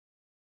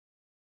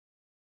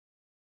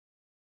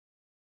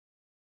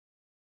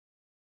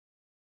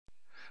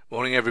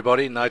Morning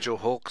everybody, Nigel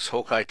Hawks,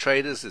 Hawkeye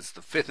Traders. It's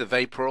the 5th of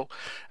April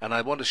and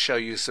I want to show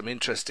you some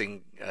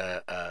interesting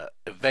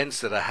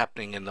events that are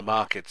happening in the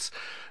markets.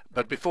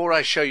 But before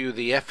I show you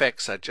the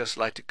FX, I'd just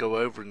like to go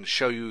over and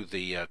show you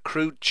the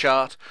crude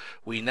chart.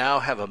 We now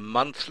have a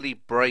monthly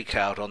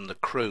breakout on the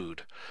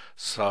crude.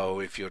 So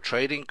if you're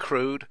trading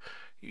crude,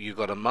 you've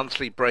got a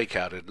monthly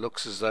breakout. It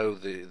looks as though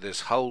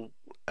this whole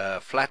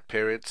flat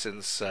period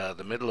since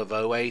the middle of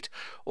 '08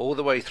 all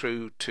the way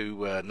through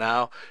to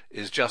now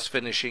is just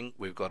finishing.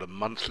 We've got a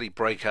monthly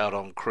breakout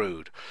on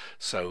crude,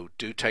 so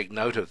do take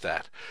note of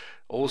that.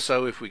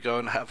 Also, if we go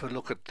and have a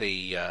look at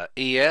the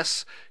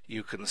ES,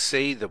 you can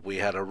see that we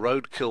had a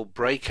roadkill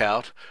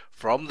breakout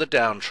from the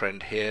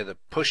downtrend here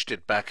that pushed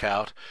it back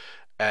out.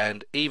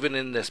 And even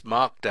in this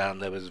markdown,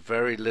 there was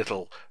very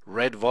little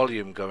red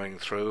volume going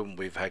through, and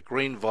we've had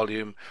green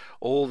volume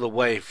all the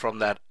way from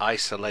that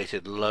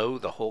isolated low.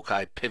 The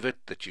Hawkeye pivot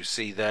that you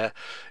see there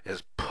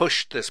has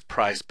pushed this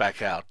price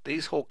back out.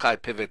 These Hawkeye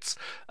pivots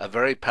are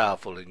very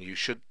powerful, and you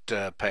should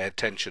pay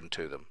attention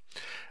to them.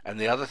 And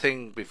the other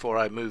thing, before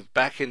I move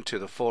back into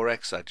the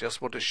forex, I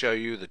just want to show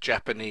you the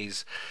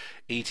Japanese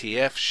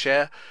ETF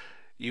share.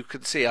 You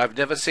can see I've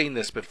never seen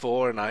this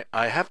before, and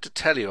I have to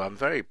tell you I'm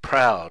very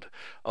proud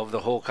of the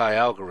Hawkeye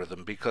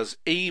algorithm, because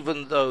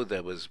even though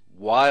there was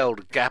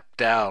wild gap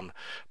down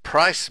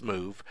price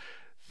move,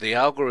 the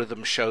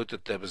algorithm showed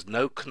that there was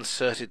no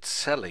concerted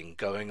selling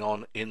going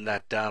on in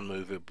that down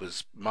move. It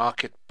was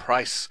market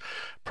price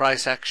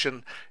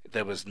action.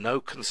 There was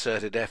no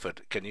concerted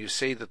effort. Can you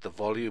see that the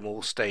volume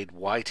all stayed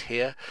white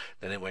here?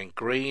 Then it went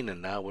green,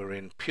 and now we're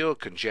in pure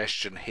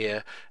congestion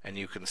here, and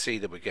you can see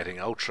that we're getting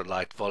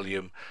ultralight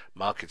volume.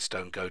 Markets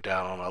don't go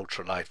down on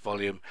ultralight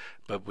volume,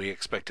 but we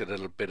expect a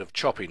little bit of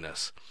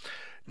choppiness.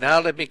 Now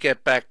let me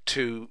get back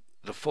to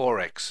the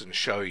forex and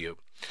show you.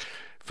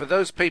 For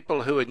those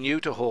people who are new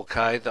to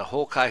Hawkeye, the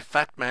Hawkeye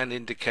Fatman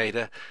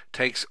indicator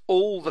takes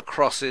all the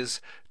crosses,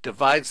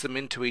 divides them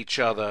into each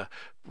other,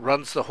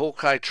 runs the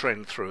Hawkeye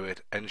trend through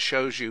it, and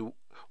shows you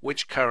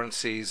which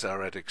currencies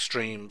are at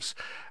extremes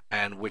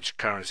and which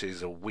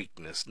currencies are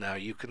weakness. Now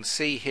you can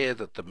see here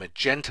that the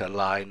magenta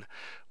line,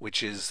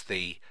 which is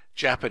the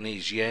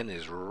Japanese yen,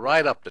 is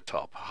right up the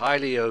top,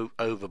 highly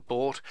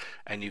overbought,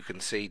 and you can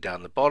see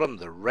down the bottom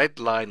the red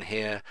line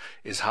here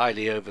is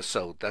highly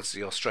oversold. That's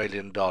the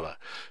Australian dollar.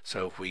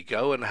 So if we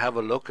go and have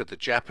a look at the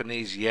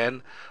Japanese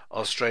yen,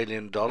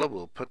 Australian dollar,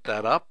 we'll put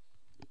that up,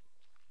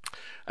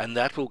 and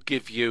that will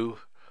give you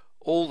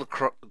all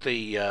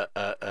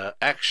the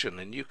action,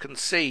 and you can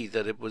see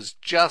that it was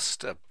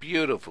just a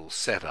beautiful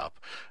setup,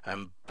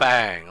 and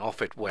bang,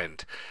 off it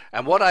went.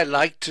 And what I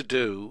like to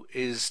do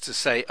is to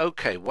say,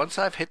 okay, once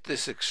I've hit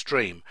this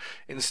extreme,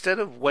 instead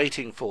of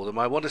waiting for them,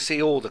 I want to see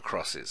all the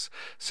crosses.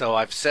 So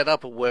I've set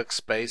up a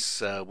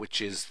workspace which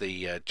is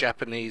the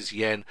Japanese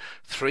yen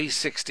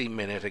 360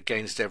 minute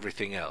against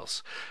everything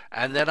else,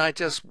 and then I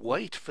just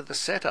wait for the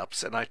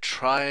setups, and I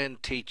try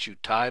and teach you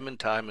time and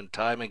time and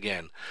time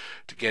again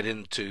to get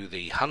into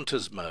the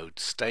hunter's mode.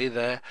 Stay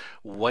there,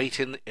 wait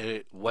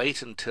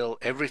until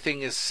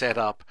everything is set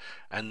up,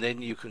 and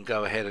then you can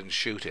go ahead and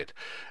shoot it.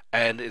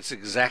 And it's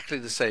exactly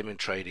the same in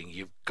trading.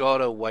 You've got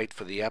to wait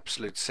for the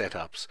absolute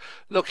setups.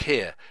 Look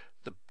here,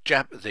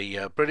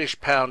 the British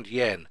pound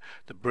yen.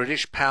 The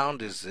British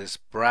pound is this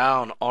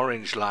brown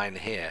orange line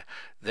here.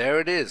 There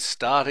it is,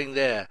 starting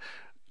there.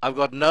 I've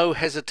got no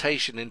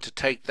hesitation in to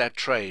take that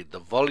trade. The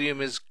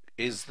volume is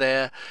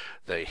there,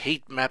 the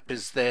heat map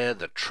is there,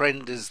 the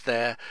trend is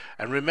there,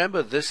 and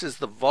remember, this is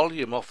the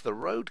volume off the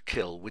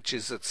roadkill, which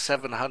is at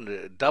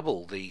 700,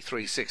 double the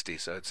 360,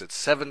 so it's at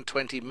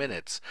 720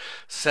 minutes.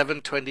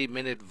 720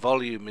 minute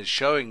volume is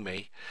showing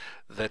me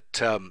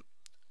that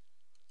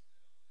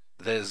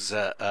there's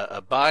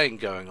a buying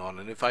going on,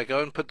 and if I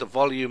go and put the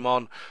volume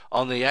on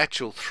the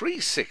actual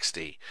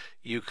 360,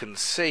 you can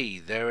see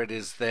there it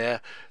is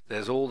there.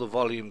 There's all the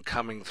volume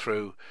coming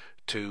through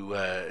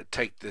to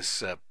take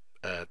this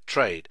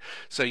trade.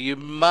 So you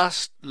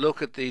must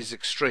look at these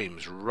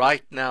extremes.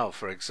 Right now,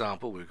 for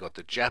example, we've got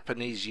the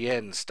Japanese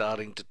yen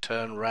starting to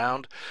turn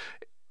round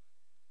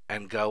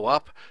and go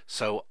up.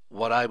 So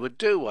what I would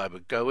do, I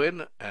would go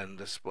in, and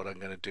this is what I'm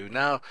going to do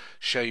now,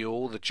 show you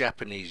all the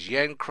Japanese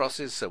yen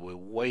crosses. So we're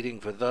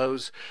waiting for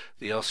those.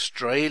 The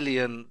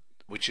Australian,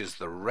 which is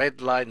the red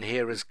line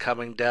here, is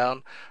coming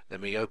down.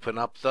 Let me open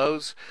up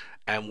those,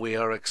 and we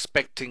are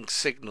expecting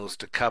signals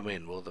to come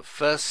in. Well, the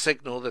first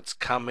signal that's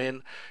come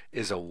in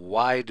is a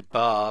wide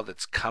bar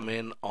that's come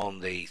in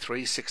on the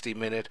 360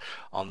 minute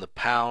on the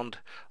pound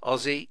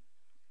Aussie.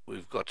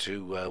 We've got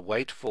to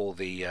wait for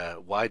the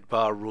wide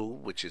bar rule,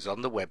 which is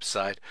on the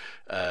website,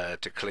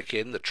 to click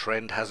in. The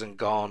trend hasn't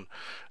gone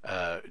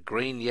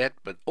green yet,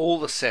 but all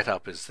the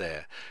setup is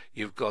there.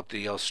 You've got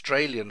the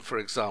Australian, for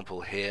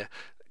example, here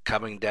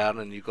coming down,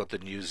 and you've got the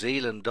New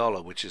Zealand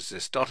dollar, which is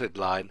this dotted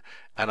line,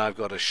 and I've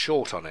got a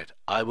short on it.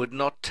 I would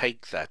not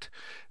take that,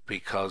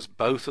 because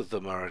both of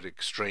them are at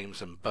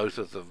extremes and both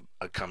of them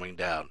are coming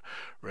down.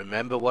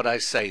 Remember what I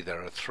say,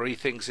 there are three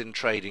things in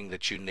trading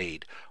that you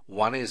need.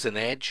 One is an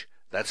edge,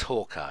 that's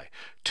Hawkeye.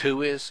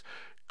 Two is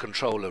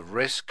control of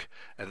risk,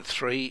 and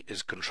 3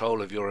 is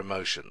control of your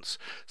emotions.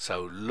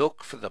 So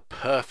look for the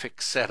perfect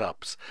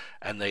setups,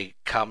 and they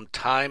come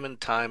time and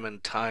time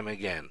and time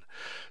again.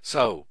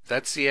 So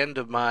that's the end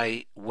of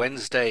my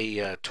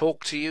Wednesday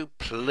talk to you.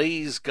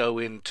 Please go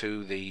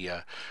into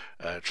the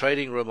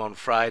trading room on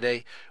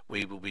Friday.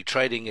 We will be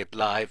trading it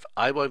live.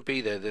 I won't be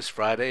there this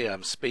Friday.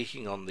 I'm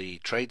speaking on the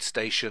Trade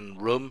Station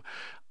room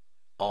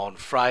on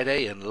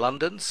Friday in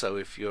London. So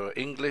if you're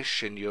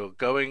English and you're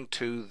going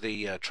to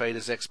the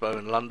Traders Expo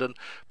in London,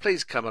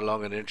 please come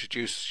along and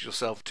introduce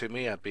yourself to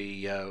me. I'd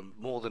be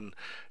more than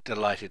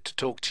delighted to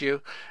talk to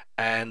you,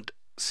 and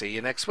see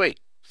you next week.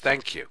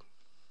 Thank you.